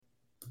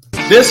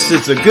This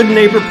is the Good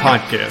Neighbor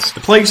Podcast,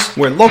 the place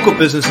where local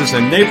businesses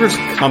and neighbors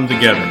come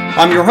together.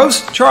 I'm your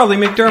host, Charlie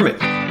McDermott.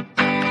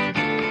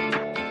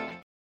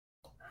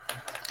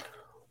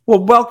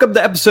 Well, welcome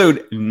to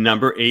episode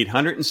number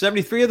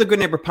 873 of the Good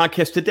Neighbor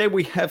Podcast. Today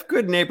we have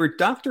good neighbor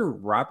Dr.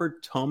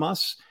 Robert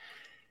Tomas.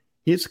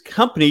 His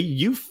company,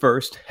 You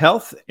First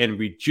Health and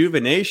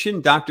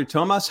Rejuvenation. Dr.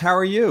 Tomas, how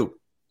are you?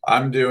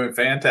 I'm doing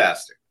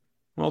fantastic.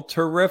 Well,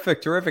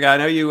 terrific. I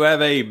know you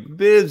have a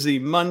busy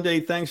Monday.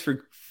 Thanks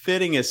for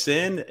fitting us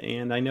in.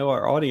 And I know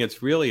our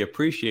audience really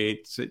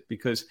appreciates it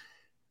because,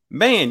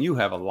 man, you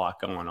have a lot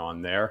going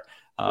on there.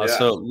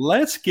 So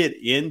let's get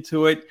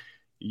into it.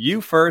 You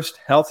First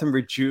Health and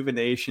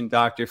Rejuvenation,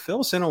 Doctor.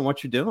 Fill us in on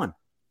what you're doing.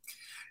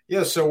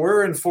 Yeah, so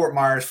we're in Fort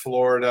Myers,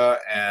 Florida,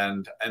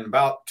 and in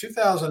about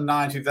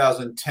 2009,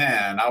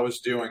 2010, I was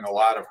doing a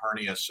lot of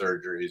hernia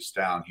surgeries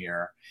down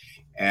here.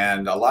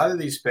 And a lot of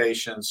these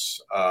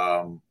patients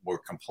were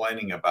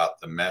complaining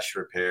about the mesh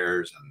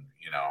repairs and,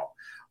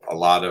 a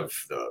lot of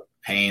the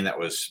pain that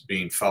was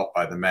being felt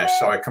by the mesh.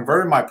 So I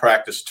converted my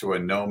practice to a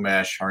no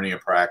mesh hernia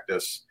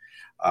practice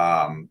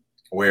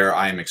where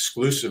I'm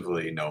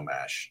exclusively no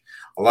mesh.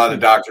 A lot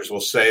of doctors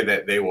will say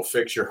that they will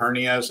fix your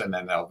hernias and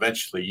then they'll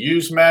eventually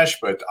use mesh,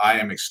 but I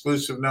am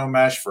exclusive no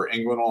mesh for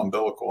inguinal,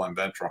 umbilical, and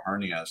ventral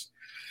hernias.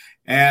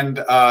 And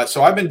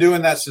so I've been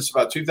doing that since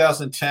about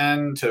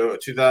 2010 to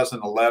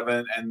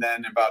 2011. And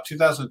then about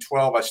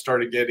 2012, I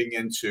started getting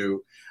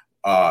into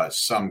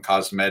some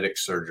cosmetic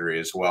surgery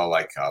as well,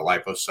 like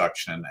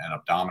liposuction and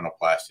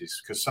abdominoplasties,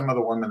 because some of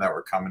the women that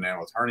were coming in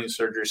with hernia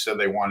surgery said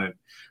they wanted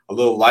a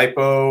little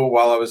lipo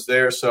while I was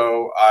there.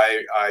 So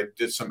I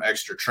did some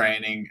extra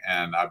training,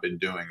 and I've been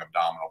doing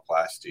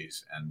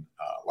abdominoplasties and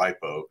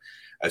lipo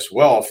as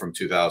well from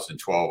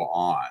 2012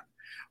 on.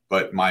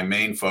 But my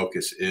main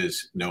focus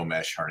is no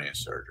mesh hernia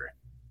surgery.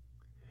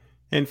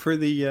 And for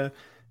the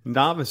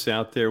novice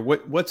out there,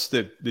 what's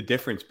the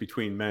difference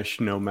between mesh,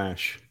 no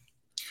mesh?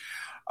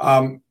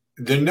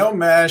 The no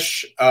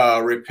mesh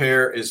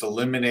repair is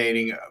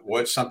eliminating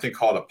what's something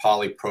called a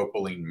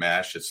polypropylene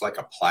mesh. It's like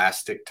a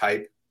plastic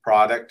type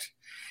product.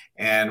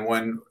 And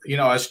when,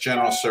 as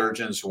general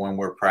surgeons, when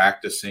we're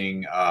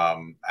practicing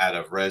out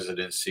of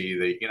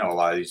residency, a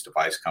lot of these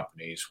device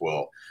companies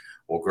will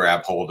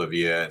grab hold of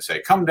you and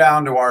say, come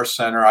down to our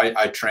center.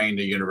 I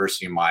trained at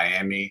University of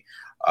Miami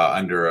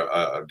under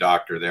a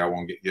doctor there. I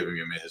won't give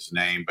him his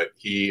name, but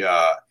he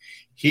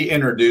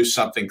introduced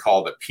something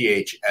called a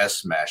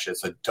PHS mesh.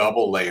 It's a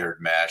double layered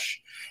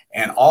mesh.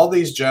 And all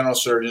these general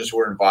surgeons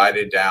were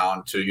invited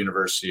down to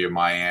University of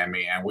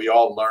Miami, and we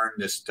all learned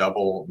this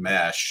double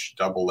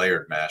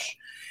layered mesh,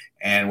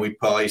 and we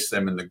placed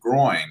them in the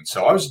groin.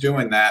 So I was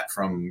doing that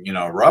from,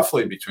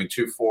 roughly between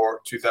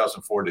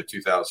 2004 to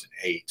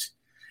 2008.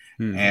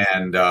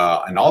 And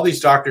all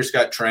these doctors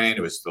got trained.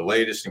 It was the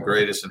latest and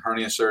greatest in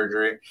hernia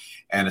surgery.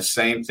 And the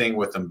same thing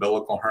with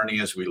umbilical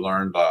hernias. We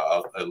learned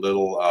a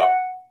little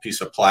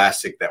piece of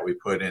plastic that we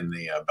put in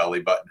the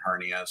belly button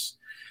hernias.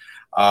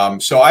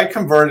 So I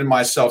converted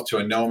myself to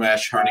a no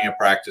mesh hernia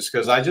practice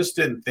because I just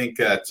didn't think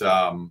that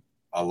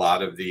a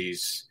lot of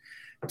these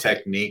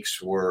techniques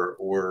were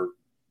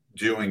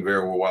doing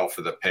very well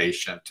for the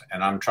patient.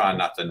 And I'm trying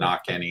not to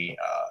knock any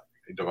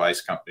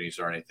device companies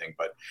or anything,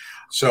 but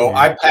so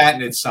I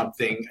patented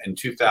something in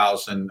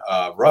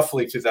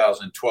roughly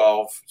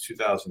 2012,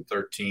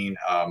 2013,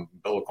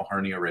 umbilical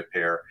hernia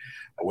repair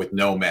with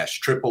no mesh,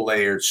 triple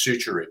layered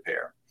suture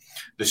repair.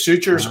 The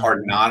sutures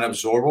are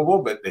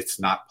non-absorbable, but it's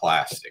not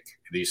plastic.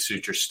 These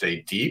sutures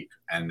stay deep,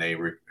 and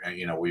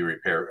we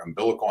repair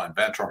umbilical and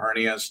ventral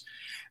hernias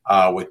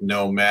with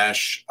no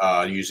mesh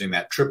using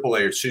that triple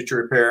layered suture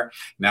repair.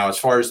 Now, as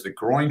far as the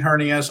groin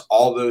hernias,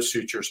 all those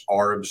sutures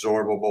are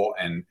absorbable,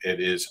 and it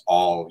is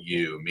all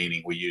you,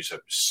 meaning we use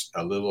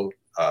a little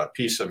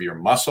piece of your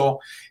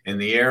muscle in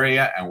the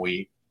area, and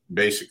we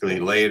basically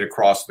lay it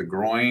across the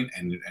groin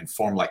and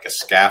form like a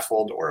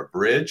scaffold or a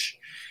bridge.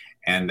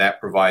 And that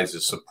provides the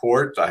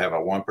support. I have a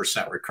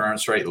 1%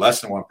 recurrence rate,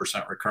 less than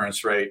 1%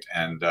 recurrence rate.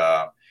 And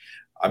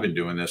I've been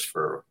doing this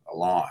for a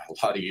lot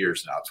of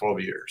years now,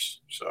 12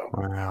 years. So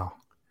wow.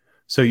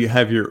 So you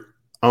have your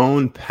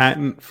own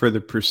patent for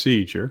the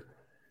procedure,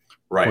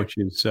 right? Which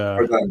is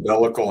for the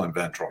umbilical and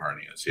ventral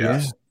hernias.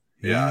 Yes.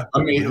 Yeah.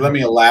 Let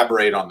me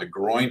elaborate on the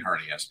groin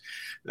hernias.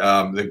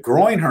 The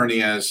groin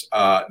hernias.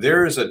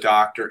 There is a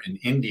doctor in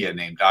India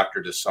named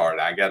Dr. Desarda.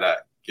 I gotta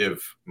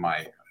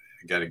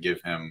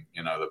give him,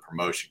 the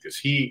promotion because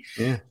he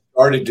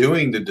started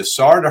doing the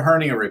Desarda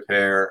hernia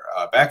repair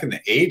back in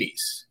the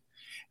 80s.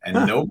 And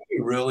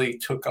nobody really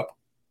took up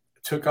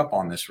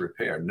on this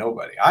repair.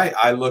 Nobody.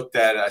 I looked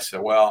at it. I said,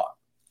 well,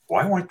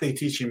 why weren't they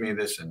teaching me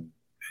this in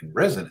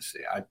residency?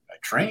 I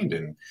trained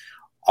in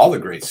all the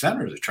great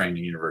centers. I trained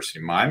in University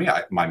of Miami.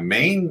 My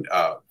main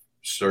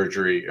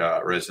surgery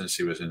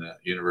residency was in the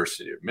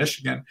University of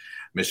Michigan,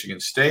 Michigan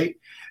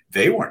State.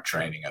 They weren't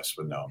training us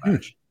with no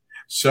mesh.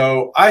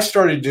 So I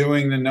started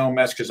doing the no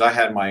mesh because I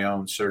had my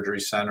own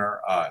surgery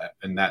center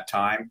in that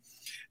time.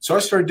 So I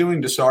started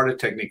doing Desarda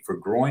technique for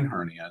groin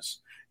hernias.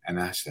 And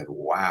I said,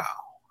 wow,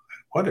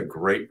 what a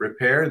great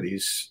repair.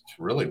 These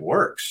really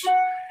works.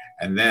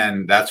 And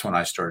then that's when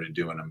I started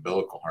doing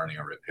umbilical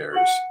hernia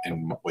repairs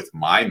with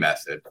my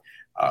method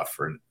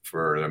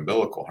for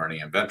umbilical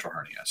hernia and ventral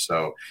hernia.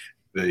 So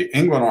the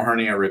inguinal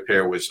hernia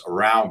repair was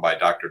around by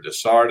Dr.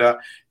 DeSarda,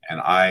 and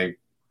I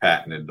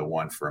patented the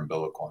one for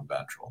umbilical and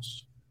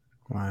ventrals.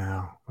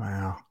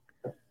 Wow.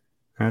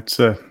 That's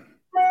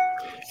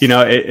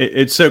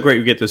it's so great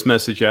we get this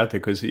message out there,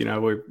 because,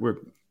 we're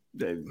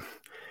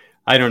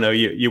I don't know,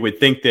 you would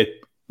think that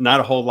not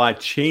a whole lot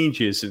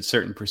changes in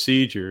certain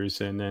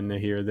procedures, and then to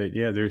hear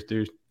that,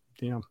 there's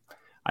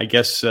I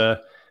guess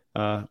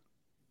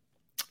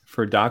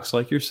for docs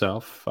like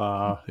yourself,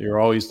 you're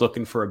always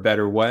looking for a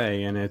better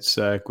way, and it's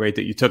great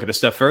that you took it a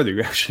step further.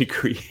 You actually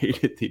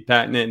created the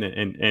patent,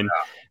 and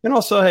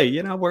also,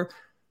 hey,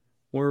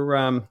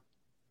 we're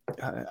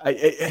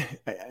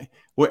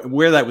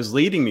where that was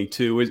leading me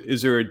to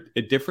is there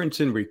a difference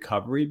in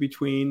recovery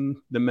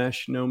between the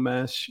mesh, no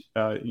mesh,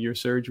 your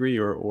surgery,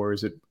 or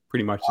is it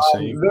pretty much the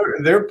same?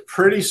 They're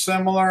pretty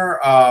similar.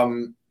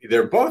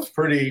 They're both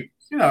pretty,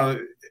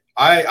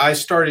 I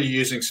started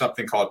using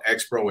something called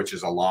Expro, which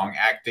is a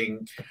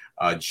long-acting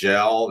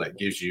gel that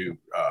gives you,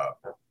 a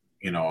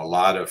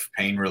lot of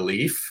pain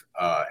relief.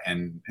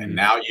 And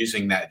now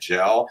using that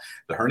gel,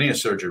 the hernia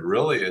surgery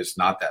really is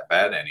not that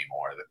bad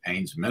anymore. The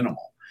pain's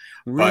minimal.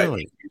 Really? But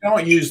if you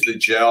don't use the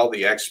gel,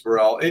 the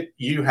Exparel,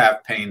 you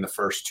have pain the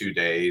first 2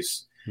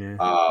 days,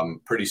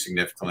 pretty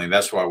significantly.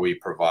 That's why we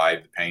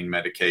provide the pain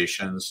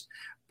medications.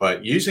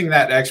 But using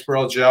that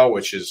Exparel gel,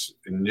 which is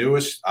the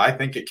newest, I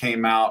think it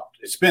came out,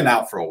 it's been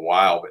out for a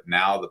while, but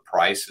now the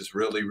price is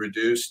really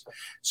reduced.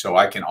 So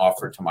I can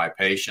offer it to my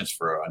patients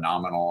for a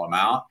nominal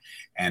amount.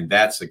 And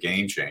that's a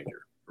game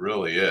changer.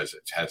 Really is.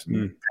 It has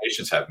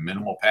patients have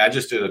minimal pain. I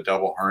just did a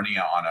double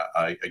hernia on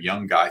a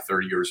young guy,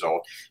 30 years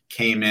old,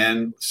 came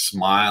in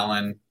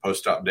smiling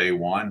post-op day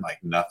 1,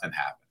 like nothing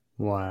happened.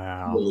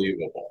 Wow.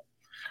 Unbelievable.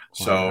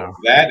 So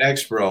that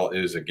Exparel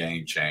is a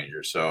game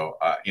changer. So,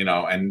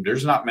 and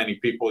there's not many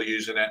people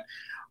using it.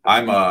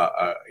 I'm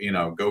a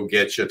go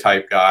get you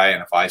type guy.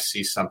 And if I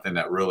see something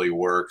that really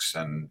works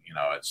and,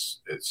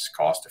 it's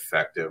cost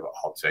effective,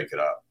 I'll take it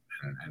up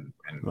and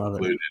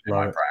include it in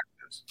my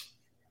practice.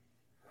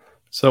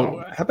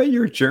 So how about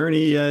your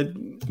journey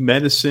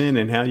medicine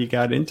and how you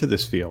got into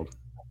this field?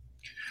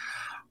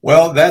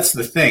 Well, that's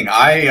the thing.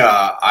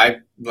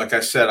 I like I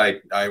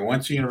said, I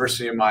went to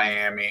University of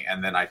Miami,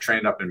 and then I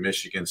trained up in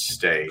Michigan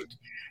State,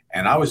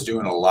 and I was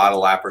doing a lot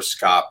of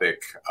laparoscopic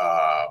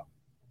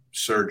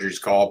surgeries,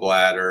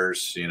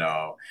 gallbladders,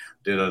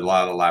 did a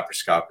lot of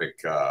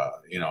laparoscopic,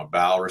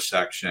 bowel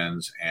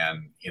resections.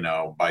 And,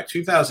 by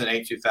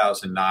 2008,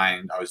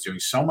 2009, I was doing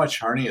so much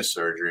hernia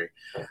surgery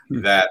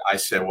that I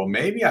said, well,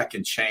 maybe I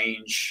can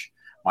change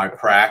my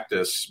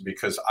practice,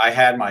 because I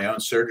had my own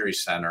surgery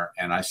center.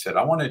 And I said,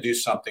 I want to do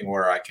something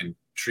where I can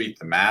treat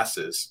the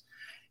masses.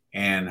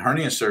 And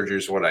hernia surgery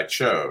is what I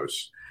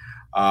chose.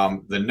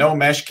 The no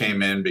mesh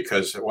came in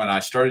because when I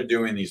started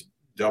doing these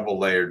double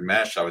layered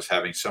mesh, I was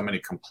having so many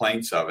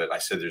complaints of it. I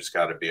said, there's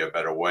got to be a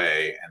better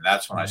way. And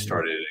that's when I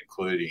started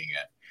including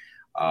it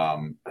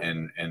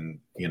in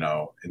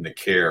the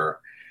care.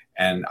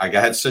 And I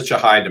had such a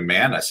high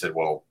demand. I said,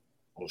 well,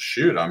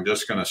 shoot, I'm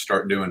just going to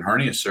start doing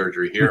hernia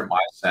surgery here at my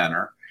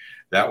center.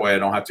 That way I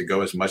don't have to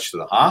go as much to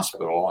the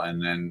hospital,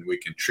 and then we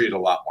can treat a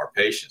lot more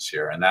patients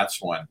here. And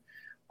that's when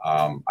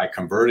I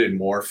converted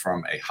more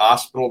from a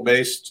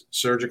hospital-based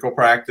surgical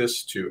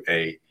practice to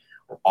a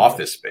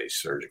office-based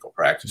surgical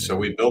practice. So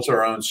we built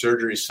our own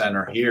surgery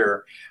center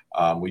here.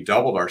 We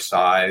doubled our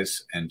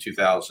size in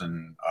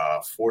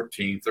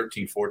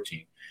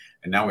 2014,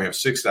 and now we have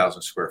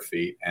 6,000 square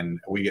feet, and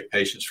we get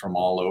patients from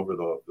all over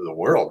the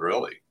world,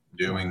 really,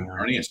 doing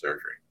hernia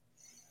surgery.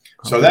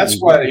 So that's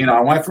what,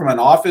 I went from an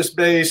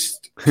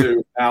office-based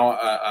to now,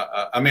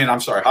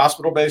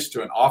 hospital-based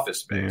to an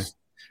office-based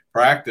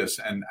practice.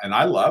 And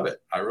I love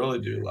it. I really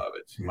do love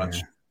it. It's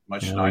much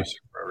nicer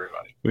for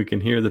everybody. We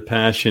can hear the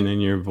passion in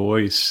your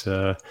voice.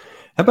 How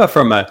about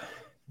from a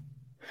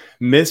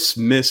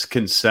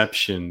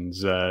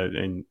misconceptions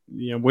and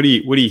what do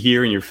you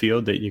hear in your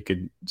field that you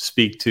could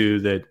speak to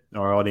that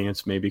our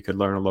audience maybe could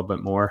learn a little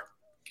bit more?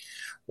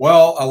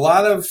 Well, a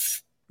lot of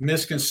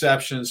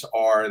misconceptions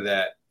are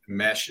that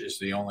mesh is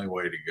the only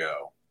way to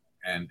go,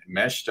 and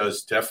mesh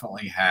does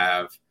definitely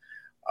have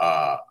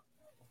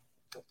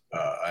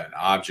an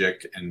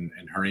object in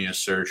hernia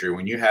surgery.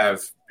 When you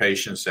have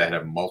patients that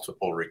have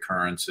multiple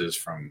recurrences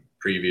from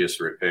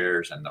previous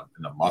repairs and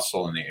the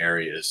muscle in the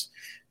area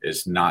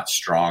is not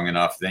strong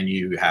enough, then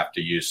you have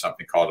to use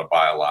something called a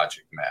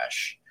biologic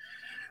mesh.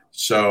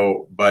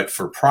 So, but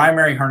for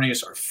primary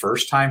hernias or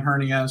first-time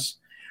hernias,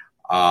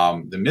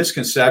 the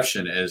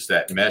misconception is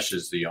that mesh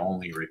is the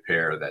only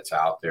repair that's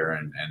out there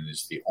and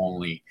is the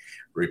only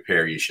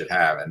repair you should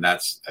have. And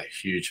that's a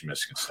huge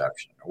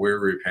misconception. We're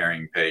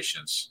repairing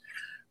patients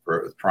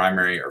for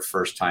primary or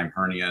first-time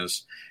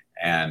hernias,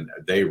 and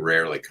they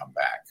rarely come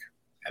back.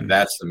 And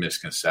that's the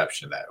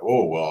misconception that,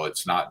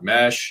 it's not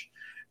mesh.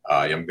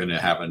 I'm going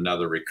to have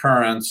another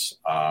recurrence.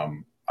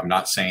 I'm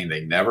not saying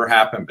they never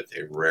happen, but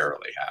they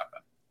rarely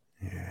happen.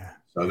 Yeah.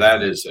 So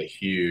that is a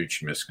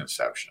huge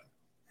misconception.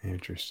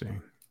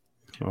 Interesting.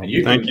 Well,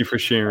 And thank you for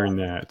sharing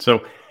that. So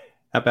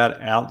how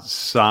about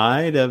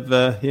outside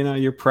of,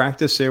 your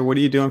practice there? What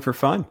are you doing for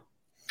fun?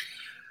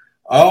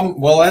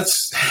 Well,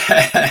 that's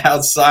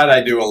outside.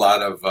 I do a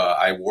lot of,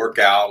 I work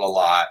out a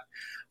lot.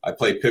 I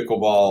play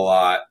pickleball a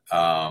lot.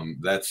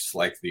 That's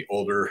like the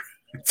older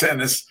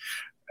tennis,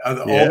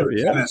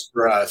 tennis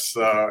for us.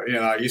 So,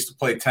 I used to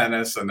play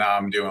tennis and now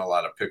I'm doing a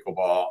lot of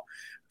pickleball,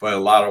 but a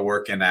lot of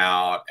working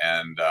out.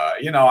 And,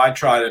 I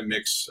try to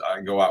mix,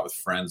 I go out with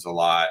friends a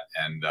lot,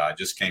 and I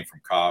just came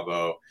from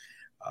Cabo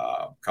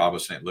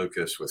St.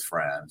 Lucas with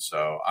friends.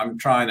 So I'm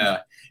trying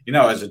to,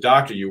 as a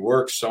doctor, you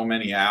work so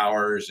many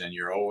hours and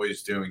you're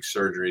always doing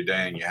surgery a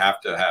day, and you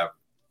have to have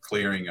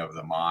clearing of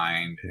the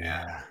mind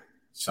and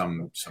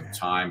some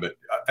time. But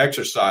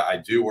exercise, I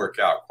do work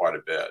out quite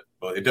a bit.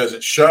 Well, it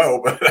doesn't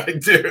show, but I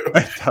do.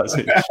 It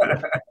doesn't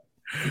show.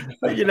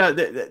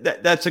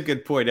 That's a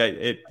good point.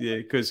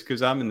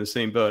 Because I'm in the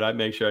same boat. I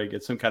make sure I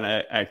get some kind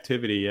of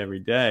activity every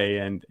day,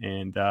 and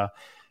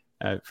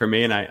for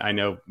me, and I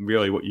know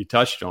really what you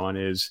touched on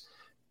is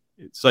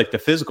it's like the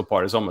physical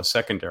part is almost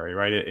secondary,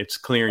 right? It's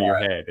clearing your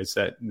head. It's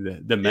that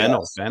the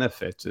mental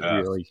benefits. It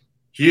really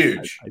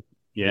huge.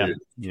 Huge.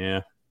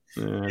 You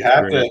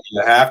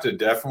have to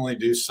definitely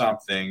do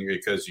something,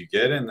 because you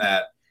get in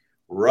that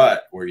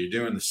rut where you're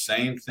doing the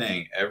same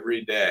thing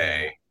every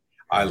day.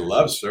 I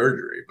love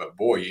surgery, but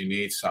boy, you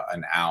need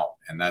an out,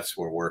 and that's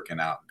where working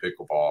out in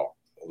pickleball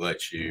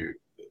lets you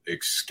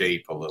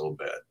escape a little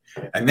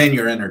bit, and then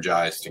you're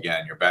energized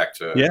again. You're back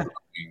to doing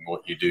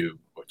what you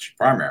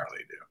primarily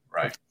do,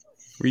 right?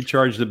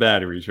 Recharge the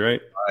batteries,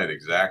 right? Right,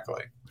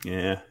 exactly.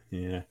 Yeah.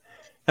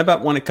 How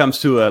about when it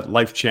comes to a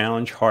life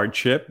challenge,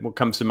 hardship? What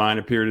comes to mind?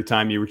 A period of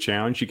time you were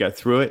challenged, you got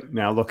through it.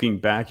 Now looking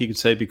back, you could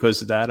say,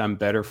 because of that, I'm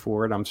better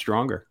for it. I'm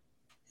stronger.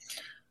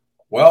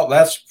 Well,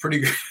 that's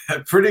pretty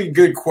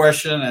good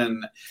question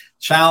and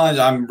challenge.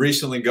 I'm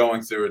recently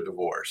going through a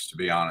divorce, to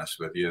be honest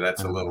with you.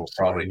 That's a little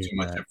probably too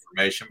much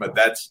information, but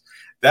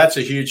that's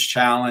a huge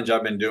challenge.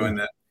 I've been doing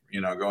that,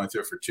 going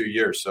through it for 2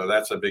 years. So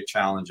that's a big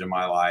challenge in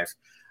my life.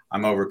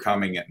 I'm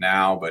overcoming it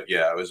now, but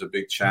yeah, it was a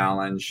big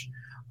challenge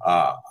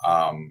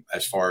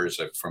as far as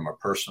from a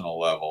personal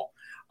level.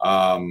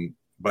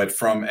 But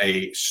from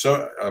a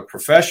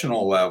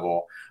professional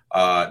level,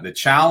 the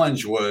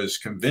challenge was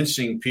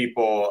convincing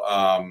people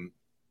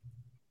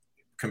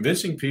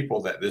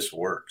that this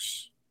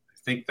works. I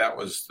think that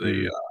was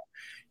the,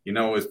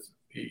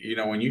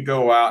 when you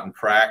go out and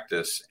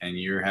practice and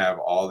you have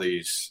all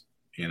these,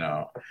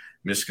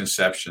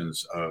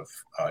 misconceptions of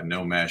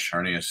no mesh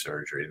hernia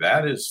surgery,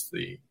 that is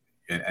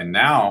and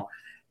now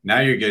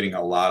you're getting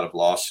a lot of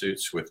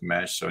lawsuits with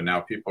mesh. So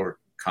now people are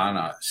kind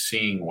of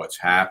seeing what's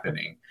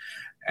happening.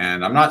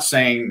 And I'm not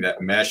saying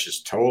that mesh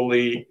is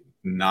totally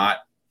not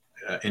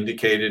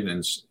indicated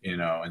in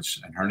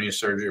hernia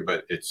surgery,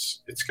 but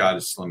it's got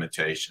its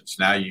limitations.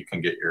 Now you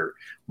can get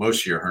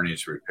most of your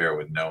hernias repaired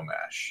with no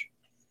mesh.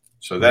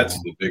 So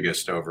that's the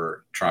biggest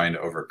trying to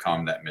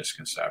overcome that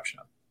misconception.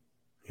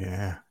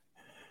 Yeah.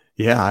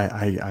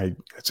 I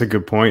that's a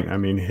good point. I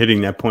mean,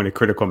 hitting that point of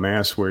critical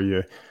mass where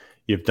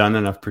you've done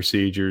enough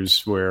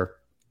procedures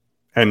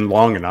and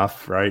long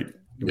enough, right?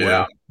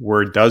 Yeah.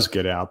 Where it does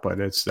get out, but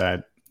it's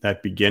that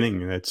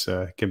beginning that's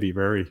can be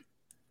very,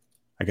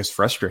 I guess,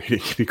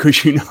 frustrating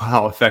because you know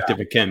how effective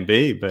it can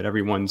be, but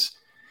everyone's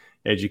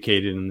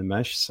educated in the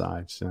mesh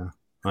side. So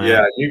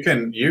yeah, you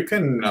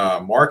can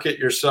market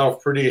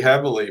yourself pretty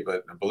heavily,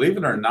 but believe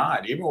it or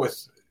not,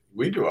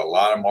 we do a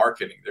lot of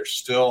marketing. There's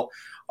still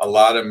a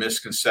lot of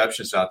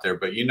misconceptions out there,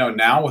 but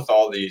now with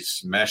all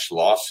these mesh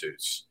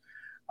lawsuits,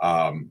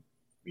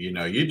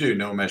 you do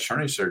no mesh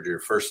hernia surgery.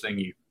 First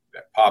thing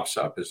that pops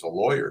up is a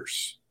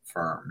lawyer's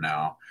firm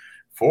now.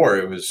 Before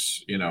it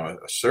was, a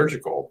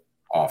surgical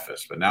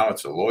office, but now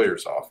it's a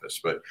lawyer's office.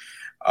 But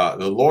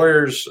the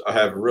lawyers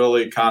have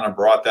really kind of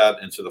brought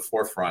that into the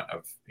forefront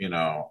of,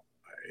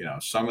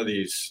 some of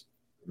these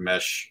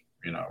mesh,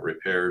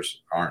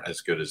 repairs aren't as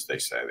good as they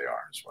say they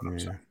are, is what I'm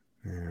saying.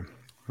 Yeah.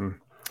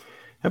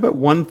 How about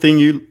one thing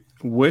you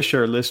wish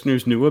our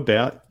listeners knew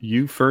about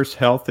You First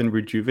Health and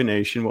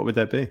Rejuvenation? What would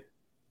that be?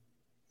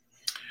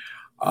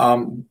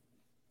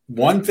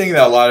 One thing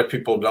that a lot of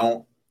people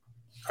don't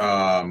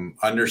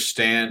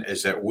understand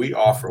is that we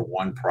offer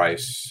one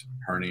price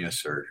hernia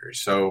surgery.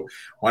 So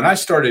when I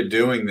started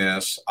doing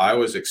this, I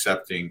was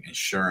accepting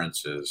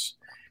insurances,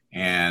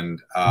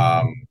 and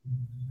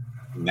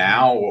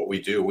now what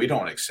we do, we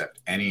don't accept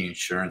any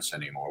insurance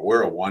anymore.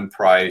 We're a one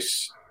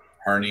price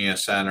hernia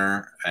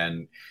center,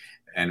 and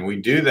we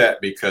do that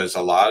because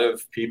a lot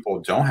of people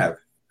don't have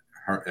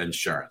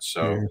insurance.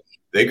 So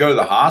they go to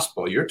the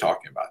hospital. You're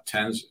talking about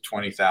tens of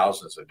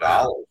 $20,000s of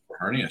dollars for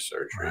hernia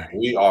surgery. Right.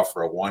 We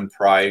offer a one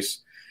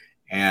price,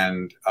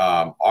 and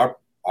our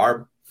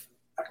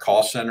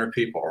call center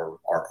people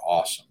are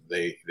awesome.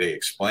 They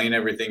explain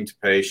everything to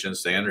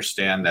patients. They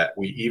understand that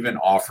we even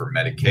offer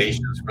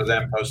medications for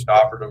them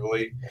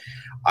postoperatively,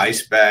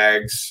 ice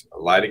bags,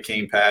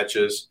 lidocaine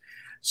patches.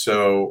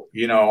 So,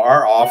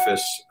 our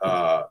office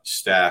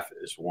staff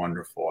is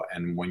wonderful.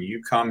 And when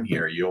you come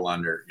here,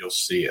 you'll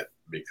see it,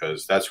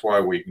 because that's why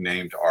we've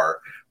named our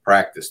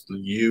practice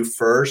You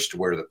First,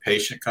 where the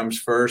patient comes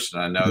first.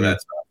 And I know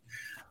that's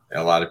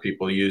a lot of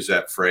people use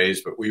that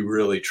phrase, but we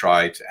really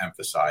try to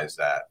emphasize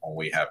that when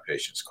we have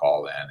patients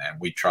call in, and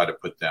we try to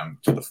put them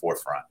to the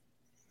forefront.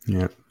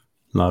 Yeah.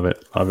 Love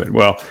it. Love it.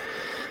 Well,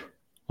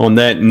 on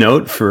that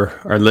note, for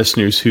our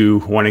listeners who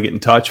want to get in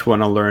touch,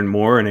 want to learn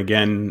more, and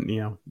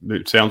again,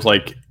 it sounds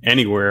like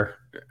anywhere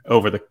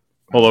all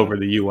over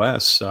the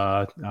U.S.,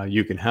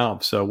 you can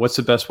help. So what's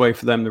the best way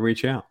for them to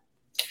reach out?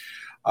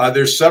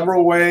 There's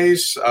several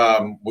ways.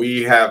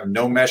 We have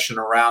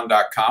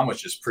nomeshingaround.com,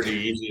 which is pretty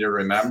easy to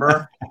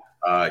remember.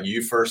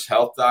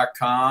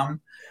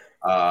 YouFirstHealth.com,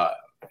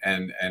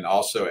 and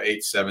also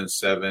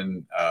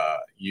 877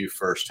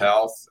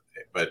 YouFirstHealth.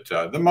 But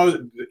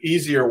the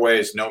easier way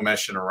is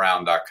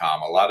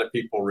nomeshingaround.com. A lot of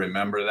people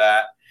remember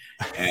that,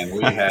 and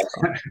we have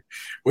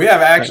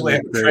actually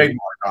have a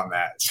trademark on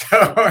that.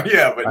 So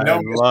but I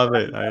love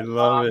it. I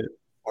love it.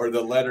 Or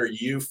the letter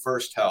U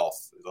First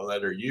Health,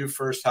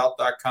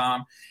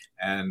 YouFirstHealth.com,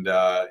 and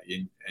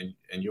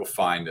you'll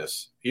find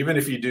us. Even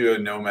if you do a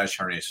no mesh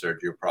hernia surgery,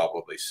 you'll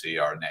probably see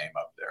our name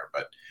up there.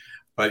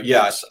 But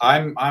yes,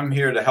 I'm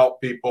here to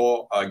help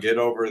people get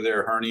over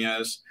their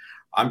hernias.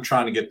 I'm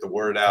trying to get the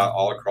word out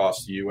all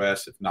across the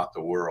U.S., if not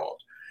the world.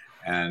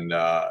 And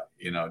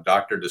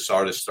Dr.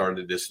 DeSartis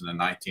started this in the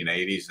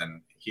 1980s,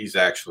 and he's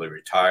actually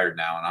retired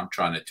now, and I'm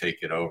trying to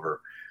take it over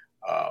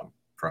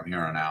from here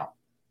on out.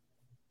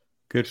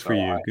 Good for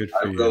you. Good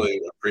for you. I really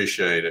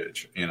appreciate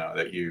it,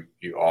 that you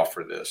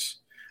offer this.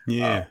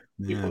 Yeah.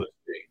 People to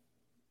see.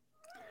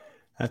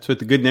 That's what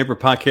the Good Neighbor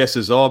Podcast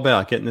is all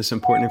about, getting this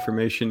important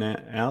information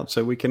out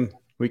so we can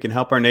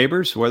help our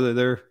neighbors, whether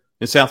they're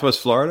in Southwest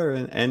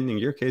Florida and in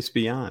your case,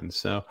 beyond.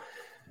 So,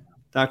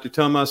 Dr.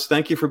 Tomas,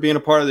 thank you for being a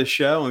part of the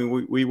show,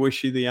 and we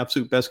wish you the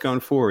absolute best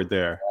going forward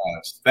there.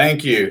 Yes.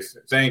 Thank you.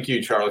 Thank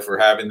you, Charlie, for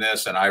having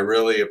this, and I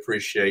really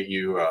appreciate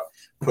you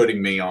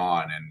putting me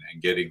on and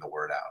getting the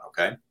word out,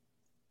 okay?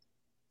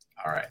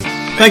 All right.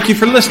 Thank you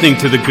for listening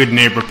to the Good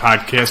Neighbor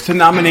Podcast. To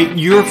nominate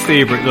your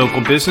favorite local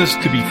business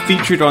to be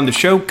featured on the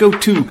show, go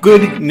to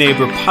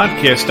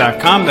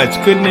goodneighborpodcast.com. That's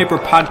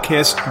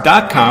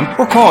goodneighborpodcast.com,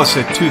 or call us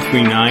at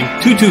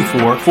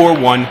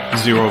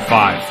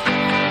 239-224-4105.